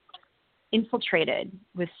so infiltrated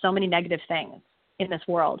with so many negative things in this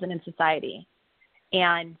world and in society.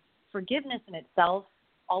 And forgiveness in itself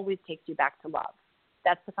always takes you back to love.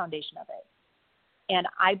 That's the foundation of it. And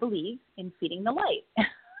I believe in feeding the light.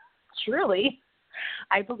 Truly,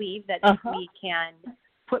 I believe that if we can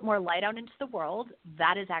put more light out into the world,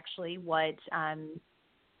 that is actually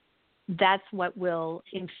that's what will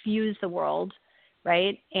infuse the world,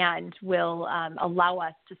 right? And will allow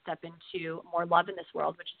us to step into more love in this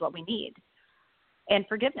world, which is what we need, and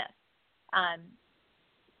forgiveness.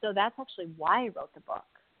 So that's actually why I wrote the book.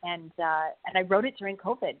 And I wrote it during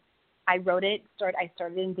COVID. I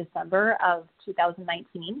started in December of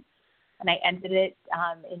 2019, and I ended it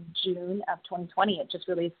in June of 2020. It just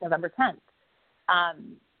released November 10th.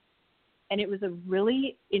 And it was a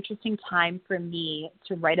really interesting time for me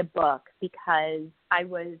to write a book because I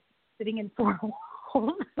was sitting in four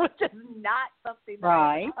walls, which is not something that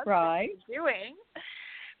I'm doing,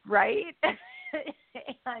 right?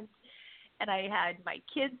 and I had my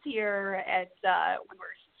kids here, and we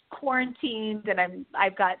were quarantined, and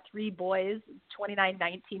I've got 3 boys, 29,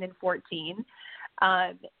 19, and 14.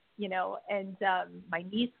 And my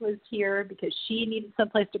niece was here because she needed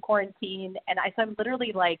someplace to quarantine, and so I'm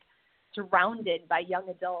literally like surrounded by young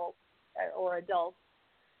adults or adults,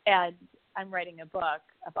 and I'm writing a book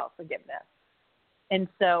about forgiveness. And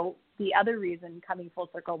so the other reason, coming full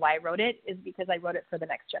circle, why I wrote it is because I wrote it for the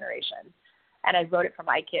next generation. And I wrote it for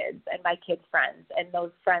my kids and my kids' friends and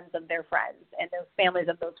those friends of their friends and those families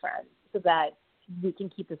of those friends, so that we can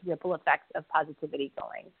keep this ripple effect of positivity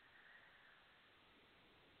going.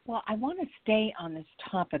 Well, I want to stay on this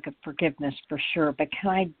topic of forgiveness for sure, but can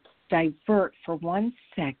I divert for 1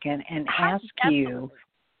 second and ask you,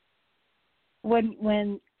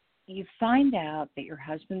 when you find out that your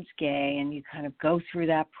husband's gay and you kind of go through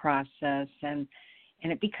that process and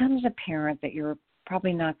it becomes apparent that you're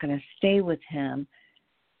probably not going to stay with him,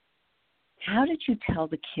 how did you tell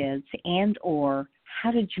the kids, and or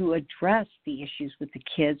how did you address the issues with the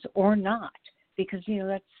kids or not? Because,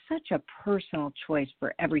 that's such a personal choice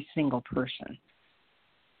for every single person.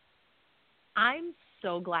 I'm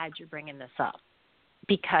so glad you're bringing this up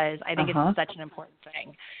because I think it's such an important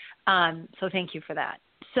thing. So thank you for that.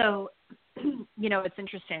 So, it's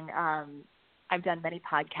interesting. I've done many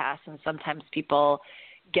podcasts, and sometimes people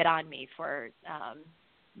get on me for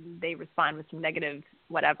they respond with some negative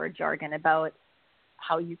whatever jargon about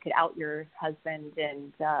how you could out your husband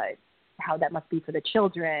and how that must be for the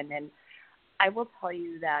children. And I will tell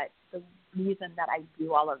you that the reason that I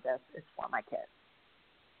do all of this is for my kids.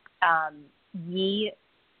 We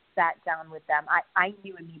sat down with them. I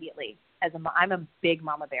knew immediately I'm a big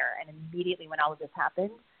mama bear, and immediately when all of this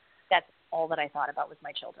happened, that's all that I thought about was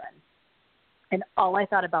my children. And all I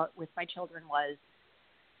thought about with my children was,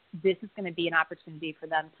 this is going to be an opportunity for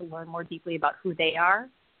them to learn more deeply about who they are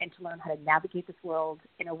and to learn how to navigate this world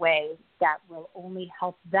in a way that will only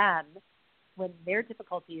help them when their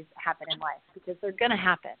difficulties happen in life, because they're going to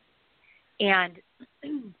happen. And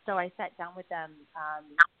so I sat down with them,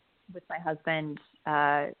 with my husband,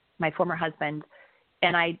 my former husband,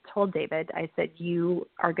 and I told David, I said, you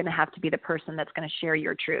are going to have to be the person that's going to share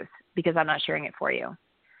your truth, because I'm not sharing it for you.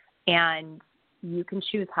 And you can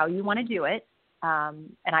choose how you want to do it. And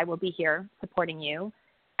I will be here supporting you.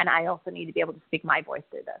 And I also need to be able to speak my voice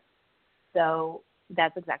through this. So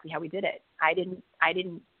that's exactly how we did it. I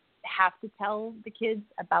didn't have to tell the kids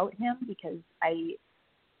about him because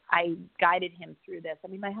I guided him through this. I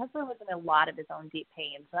mean, my husband was in a lot of his own deep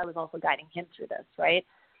pain, so I was also guiding him through this, right?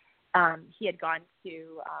 He had gone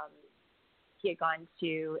to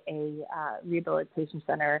a rehabilitation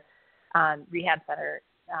center, rehab center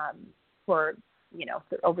for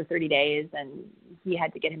over 30 days, and he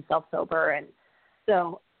had to get himself sober. And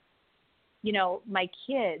so, my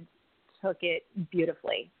kids took it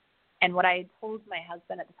beautifully. And what I told my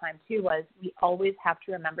husband at the time too was, we always have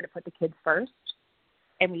to remember to put the kids first,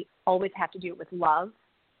 and we always have to do it with love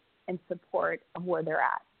and support of where they're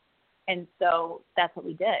at. And so that's what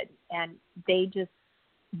we did. And they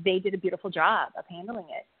did a beautiful job of handling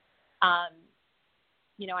it.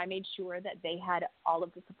 I made sure that they had all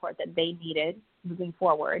of the support that they needed moving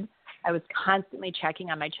forward. I was constantly checking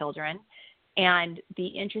on my children. And the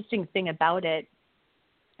interesting thing about it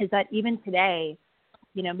is that even today,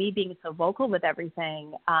 me being so vocal with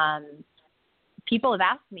everything, people have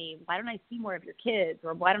asked me, why don't I see more of your kids?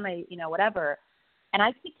 Or why don't I, whatever. And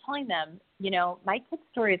I keep telling them, my kid's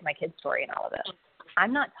story is my kid's story in all of this.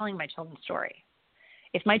 I'm not telling my children's story.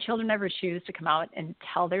 If my children ever choose to come out and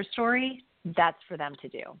tell their story, that's for them to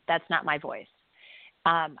do. That's not my voice.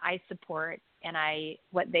 I support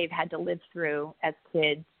what they've had to live through as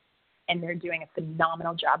kids, and they're doing a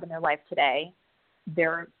phenomenal job in their life today.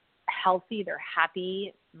 They're healthy. They're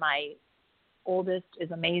happy. My oldest is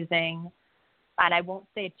amazing. And I won't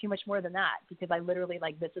say too much more than that, because I literally,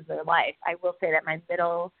 this is their life. I will say that my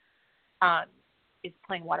middle is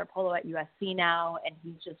playing water polo at USC now, and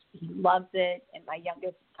he loves it. And my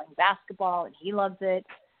youngest is playing basketball, and he loves it.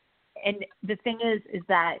 And the thing is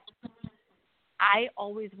that I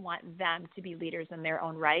always want them to be leaders in their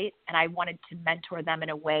own right, and I wanted to mentor them in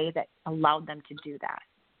a way that allowed them to do that.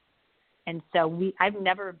 And so I've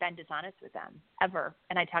never been dishonest with them, ever,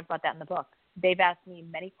 and I talk about that in the book. They've asked me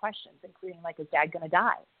many questions, including, is Dad going to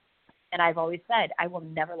die? And I've always said, I will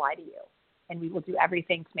never lie to you, and we will do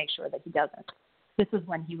everything to make sure that he doesn't. This is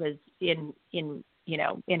when he was in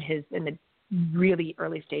the really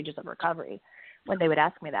early stages of recovery when they would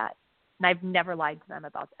ask me that. And I've never lied to them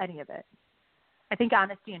about any of it. I think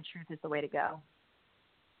honesty and truth is the way to go.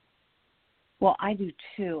 Well, I do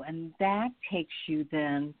too, and that takes you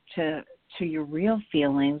then to your real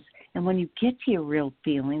feelings. And when you get to your real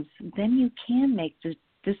feelings, then you can make the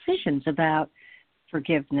decisions about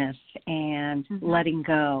forgiveness and letting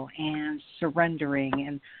go and surrendering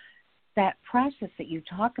and that process that you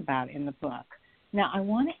talk about in the book. Now, I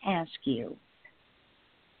want to ask you,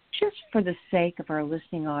 just for the sake of our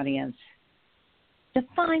listening audience,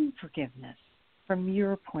 define forgiveness from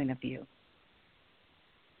your point of view.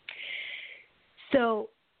 So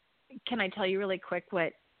can I tell you really quick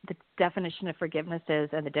what the definition of forgiveness is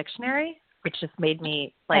in the dictionary, which just made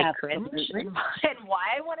me cringe and why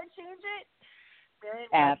I want to change it?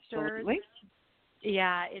 Absolutely.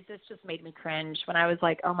 Yeah, it just made me cringe when I was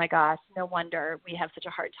like, oh my gosh, no wonder we have such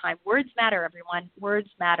a hard time. Words matter, everyone. Words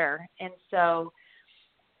matter. And so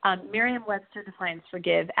Merriam-Webster defines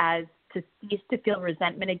forgive as to cease to feel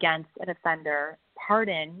resentment against an offender,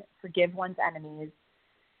 pardon, forgive one's enemies.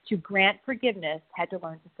 To grant forgiveness, had to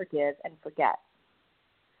learn to forgive and forget.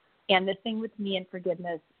 And the thing with me and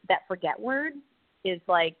forgiveness, that forget word is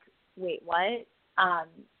like, wait, what?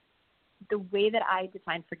 The way that I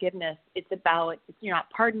define forgiveness, you're not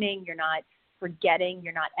pardoning, you're not forgetting,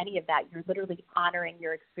 you're not any of that. You're literally honoring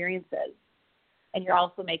your experiences. And you're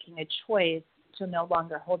also making a choice to no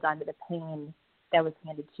longer hold on to the pain that was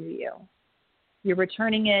handed to you. You're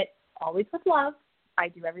returning it always with love. I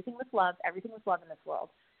do everything with love in this world.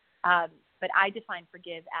 But I define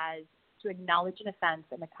forgive as to acknowledge an offense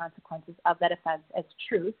and the consequences of that offense as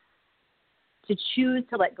truth, to choose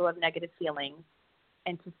to let go of negative feelings,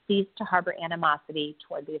 and to cease to harbor animosity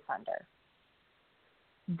toward the offender.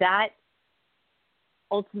 That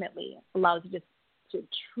ultimately allows you to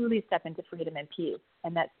truly step into freedom and peace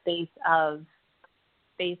and that space of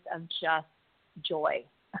just joy.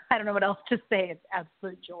 I don't know what else to say. It's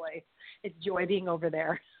absolute joy. It's joy being over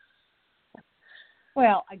there.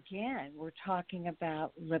 Well, again, we're talking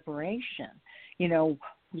about liberation,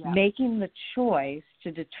 making the choice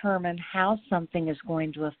to determine how something is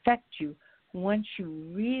going to affect you once you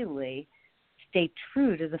really stay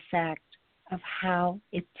true to the fact of how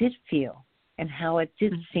it did feel and how it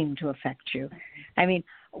did seem to affect you. I mean,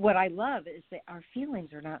 what I love is that our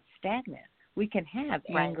feelings are not stagnant. We can have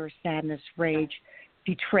anger, sadness, rage,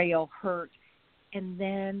 betrayal, hurt, and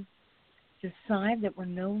then decide that we're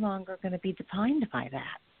no longer going to be defined by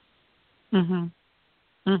that.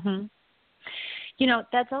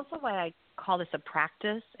 That's also why I call this a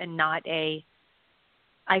practice and not a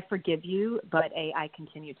I forgive you, but I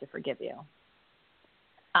continue to forgive you.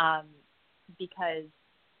 Because,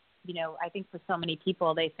 I think for so many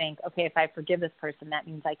people, they think, okay, if I forgive this person, that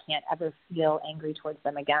means I can't ever feel angry towards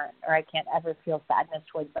them again, or I can't ever feel sadness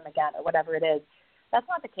towards them again, or whatever it is. That's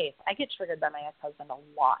not the case. I get triggered by my ex-husband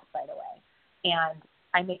a lot, by the way. And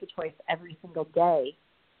I make a choice every single day.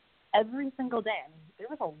 Every single day. I mean, there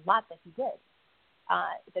was a lot that he did.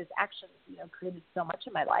 His actions, created so much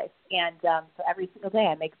in my life. And so every single day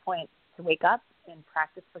I make a point to wake up and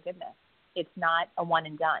practice forgiveness. It's not a one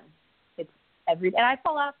and done. It's and I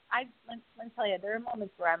fall off. Let me tell you, there are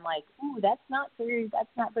moments where I'm like, ooh, that's not very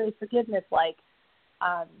forgiveness-like.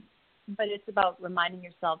 But it's about reminding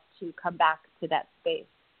yourself to come back to that space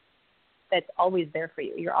that's always there for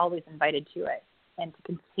you. You're always invited to it, and to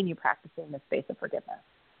continue practicing the space of forgiveness.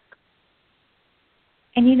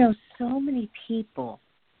 And so many people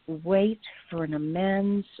wait for an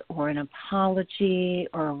amends or an apology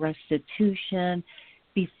or a restitution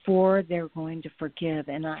before they're going to forgive.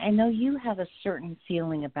 And I know you have a certain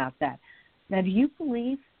feeling about that. Now, do you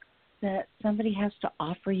believe that somebody has to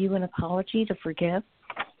offer you an apology to forgive?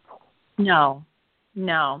 No.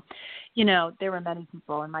 There were many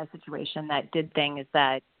people in my situation that did things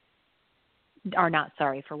that are not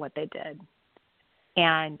sorry for what they did.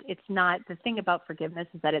 And it's not, the thing about forgiveness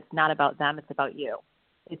is that it's not about them, it's about you.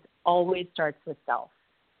 It always starts with self.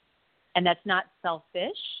 And that's not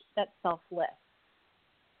selfish, that's selfless.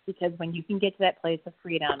 Because when you can get to that place of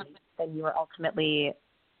freedom, then you are ultimately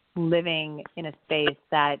living in a space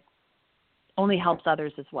that only helps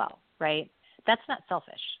others as well, right? That's not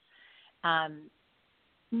selfish.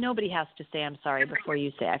 Nobody has to say I'm sorry before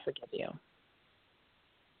you say I forgive you.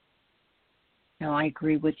 No, I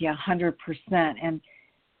agree with you 100%. And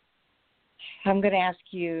I'm going to ask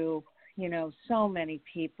you, so many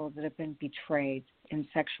people that have been betrayed in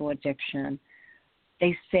sexual addiction,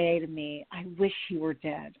 they say to me, I wish he were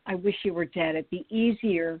dead. I wish he were dead. It'd be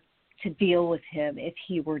easier to deal with him if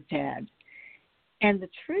he were dead. And the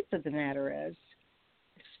truth of the matter is,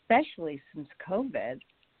 especially since COVID,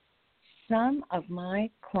 some of my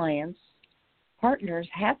clients' partners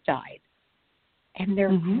have died, and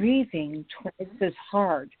they're grieving twice as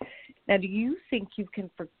hard. Now, do you think you can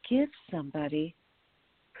forgive somebody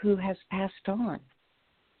who has passed on?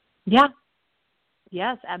 Yeah.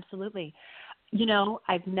 Yes, absolutely.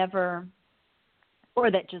 I've never, or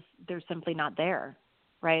that just, they're simply not there,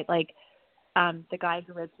 right? Like the guy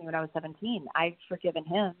who raped me when I was 17, I've forgiven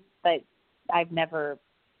him, but I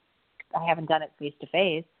haven't done it face to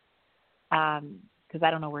face because I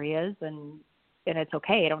don't know where he is, and it's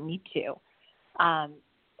okay. I don't need to.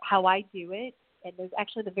 How I do it, and there's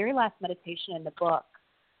actually the very last meditation in the book,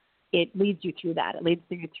 it leads you through that. It leads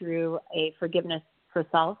you through a forgiveness for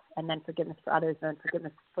self, and then forgiveness for others, and then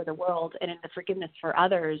forgiveness for the world. And in the forgiveness for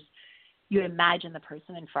others, you imagine the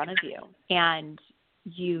person in front of you, and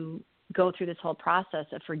you go through this whole process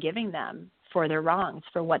of forgiving them for their wrongs,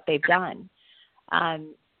 for what they've done.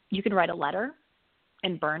 You can write a letter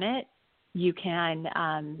and burn it. You can,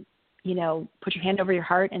 put your hand over your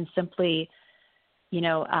heart and simply,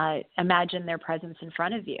 imagine their presence in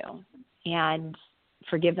front of you and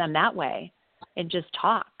forgive them that way, and just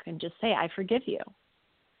talk and just say, I forgive you.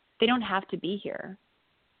 They don't have to be here.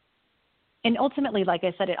 And ultimately, like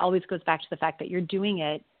I said, it always goes back to the fact that you're doing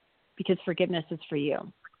it because forgiveness is for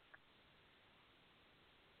you.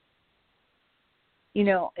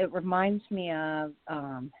 It reminds me of,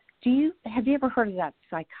 have you ever heard of that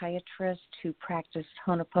psychiatrist who practiced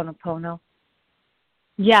Ho'oponopono?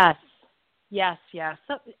 Yes.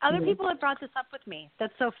 So other people have brought this up with me.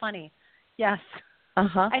 That's so funny. Yes.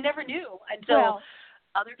 I never knew until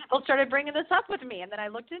other people started bringing this up with me. And then I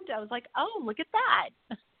looked into it. I was like, oh, look at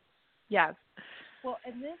that. Yes. Well,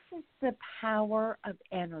 and this is the power of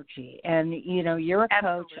energy. And, you're a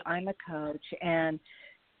coach, I'm a coach, and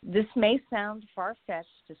this may sound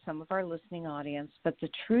far-fetched to some of our listening audience, but the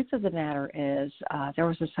truth of the matter is there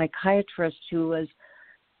was a psychiatrist who was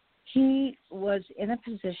in a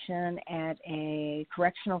position at a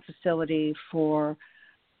correctional facility for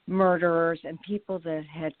murderers and people that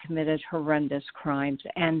had committed horrendous crimes,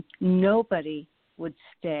 and nobody would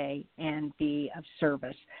stay and be of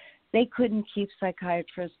service. They couldn't keep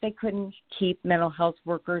psychiatrists. They couldn't keep mental health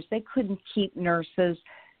workers. They couldn't keep nurses.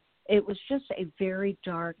 It was just a very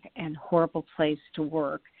dark and horrible place to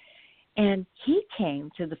work. And he came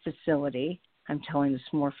to the facility. I'm telling this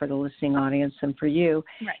more for the listening audience than for you.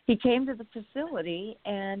 Right. He came to the facility,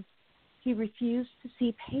 and he refused to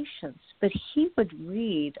see patients, but he would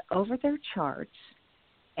read over their charts,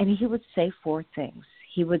 and he would say 4 things.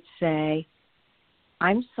 He would say,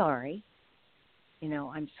 I'm sorry.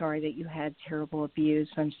 I'm sorry that you had terrible abuse.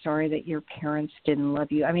 I'm sorry that your parents didn't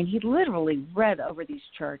love you. I mean, he literally read over these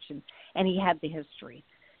charts, and he had the history.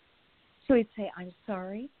 So he'd say, I'm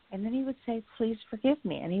sorry. And then he would say, please forgive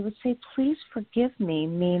me. And he would say, please forgive me,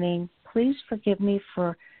 meaning please forgive me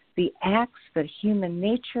for the acts that human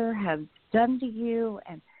nature have done to you.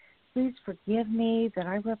 And please forgive me that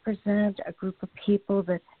I represent a group of people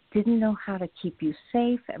that didn't know how to keep you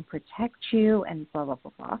safe and protect you and blah, blah,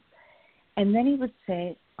 blah, blah. And then he would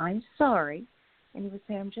say, I'm sorry. And he would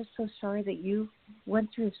say, I'm just so sorry that you went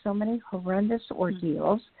through so many horrendous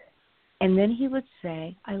ordeals. And then he would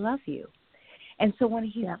say, I love you. And so when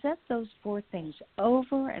he said those 4 things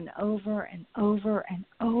over and over and over and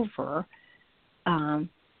over,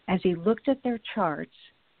 as he looked at their charts,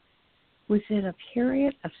 within a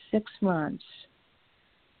period of 6 months,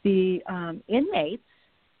 the inmates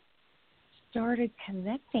started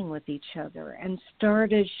connecting with each other and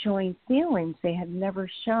started showing feelings they had never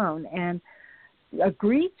shown, and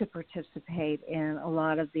agreed to participate in a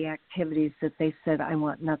lot of the activities that they said, I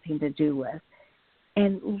want nothing to do with.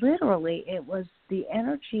 And literally, it was the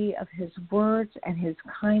energy of his words and his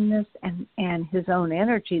kindness and his own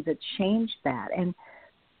energy that changed that. And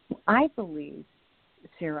I believe,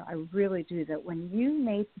 Sara, I really do, that when you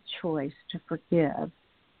made the choice to forgive,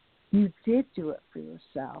 you did do it for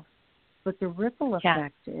yourself. But the ripple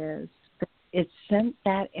effect is that it sent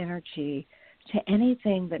that energy to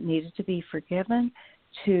anything that needed to be forgiven,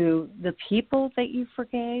 to the people that you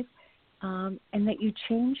forgave, and that you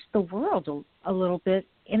changed the world a little bit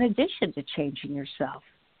in addition to changing yourself.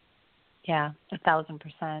 Yeah,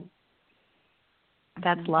 1,000%.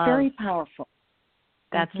 That's love. Very powerful.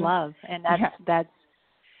 That's love. And that's,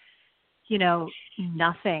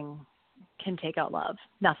 nothing can take out love.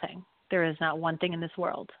 Nothing. There is not one thing in this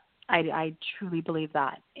world. I truly believe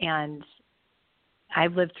that. And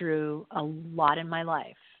I've lived through a lot in my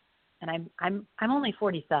life. And I'm only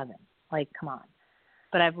 47. Like, come on.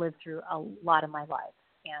 But I've lived through a lot of my life,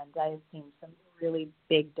 and I've seen some really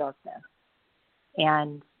big darkness.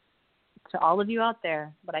 And to all of you out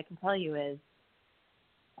there, what I can tell you is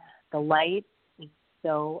The light is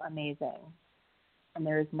so amazing, and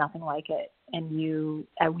there is nothing like it. And we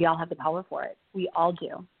all have the power for it. We all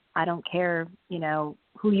do. I don't care,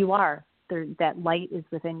 who you are. That light is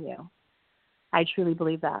within you. I truly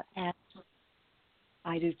believe that.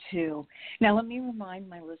 I do too. Now, let me remind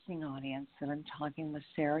my listening audience that I'm talking with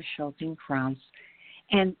Sara Schulting-Krantz,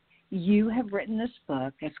 and you have written this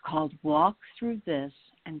book. It's called Walk Through This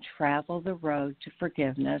and Travel the Road to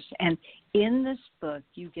Forgiveness. And in this book,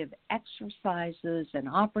 you give exercises and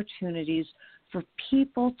opportunities for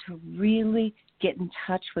people to really get in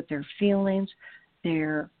touch with their feelings,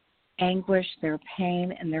 their anguish, their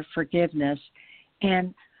pain, and their forgiveness.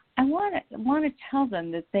 And I want to tell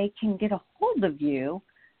them that they can get a hold of you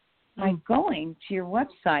by going to your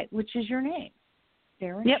website, which is your name,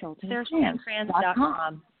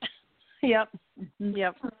 SaraSchulting-Krantz.com. Yep.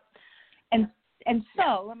 And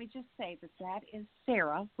so let me just say that is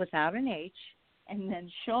Sara without an H, and then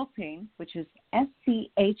Schulting, which is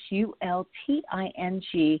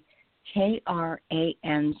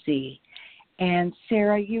SCHULTINGKRANZ. And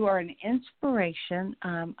Sara, you are an inspiration.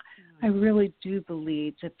 I really do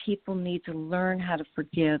believe that people need to learn how to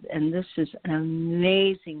forgive, and this is an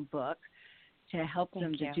amazing book to help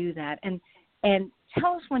them to do that. And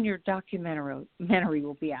tell us when your documentary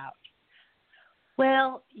will be out.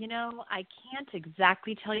 Well, I can't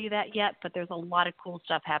exactly tell you that yet, but there's a lot of cool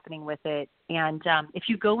stuff happening with it. And if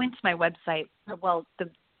you go into my website, well,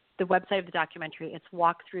 the website of the documentary, it's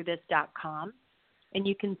walkthroughthis.com, and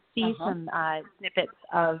you can see some snippets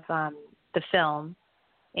of the film,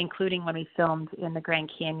 including when we filmed in the Grand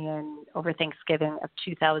Canyon over Thanksgiving of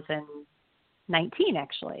 2019,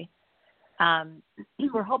 actually.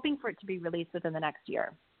 We're hoping for it to be released within the next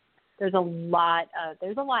year. There's a lot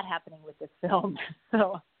happening with this film,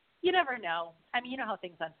 so you never know. I mean, you know how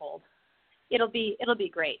things unfold. It'll be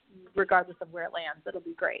great, regardless of where it lands. It'll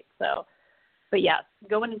be great. So, but yes,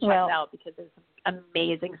 go in and check it out because there's some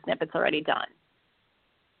amazing snippets already done.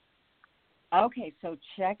 Okay, so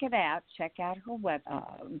check it out. Check out her web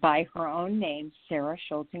by her own name, Sara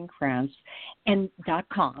Schulting-Krantz, and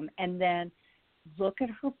 .com, and then look at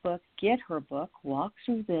her book, get her book, Walk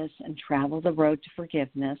Through This and Travel the Road to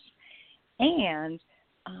Forgiveness, and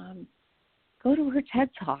go to her TED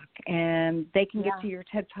Talk, and they can get to your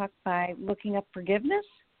TED Talk by looking up forgiveness.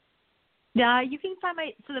 Yeah, you can find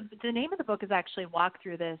the name of the book is actually Walk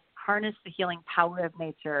Through This, Harness the Healing Power of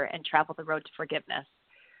Nature and Travel the Road to Forgiveness.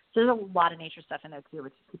 So there's a lot of nature stuff in there too,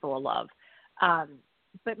 which people will love.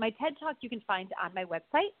 But my TED Talk you can find on my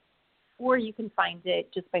website, or you can find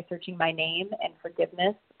it just by searching my name and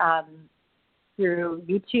forgiveness through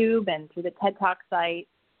YouTube and through the TED Talk site.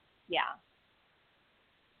 Yeah.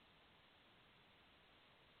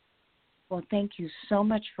 Well, thank you so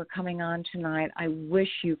much for coming on tonight. I wish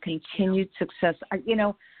you continued success.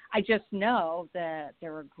 I just know that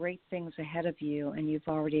there are great things ahead of you, and you've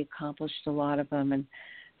already accomplished a lot of them, and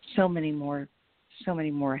so many more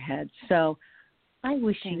ahead. So I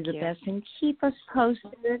wish you the best, and keep us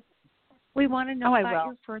posted. We want to know about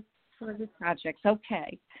your further projects.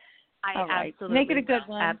 Okay. All right. Absolutely make it a good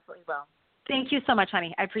one. Absolutely will. Thank you so much,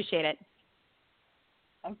 honey. I appreciate it.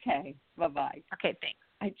 Okay. Bye-bye. Okay, thanks.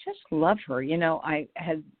 I just love her. I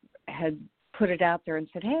had put it out there and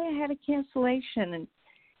said, hey, I had a cancellation.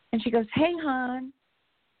 And she goes, hey, hon,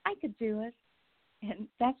 I could do it. And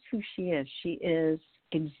that's who she is. She is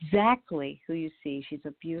exactly who you see. She's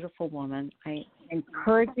a beautiful woman. I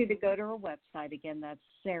encourage you to go to her website. Again, that's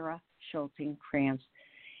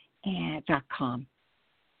SaraSchulting-Krantz.com.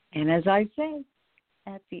 And as I say,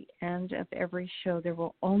 at the end of every show, there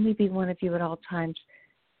will only be one of you at all times.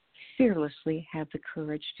 Fearlessly have the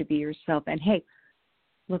courage to be yourself. And, hey,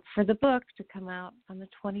 look for the book to come out on the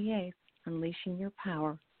 28th, Unleashing Your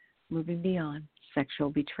Power, Moving Beyond Sexual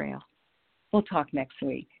Betrayal. We'll talk next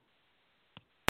week.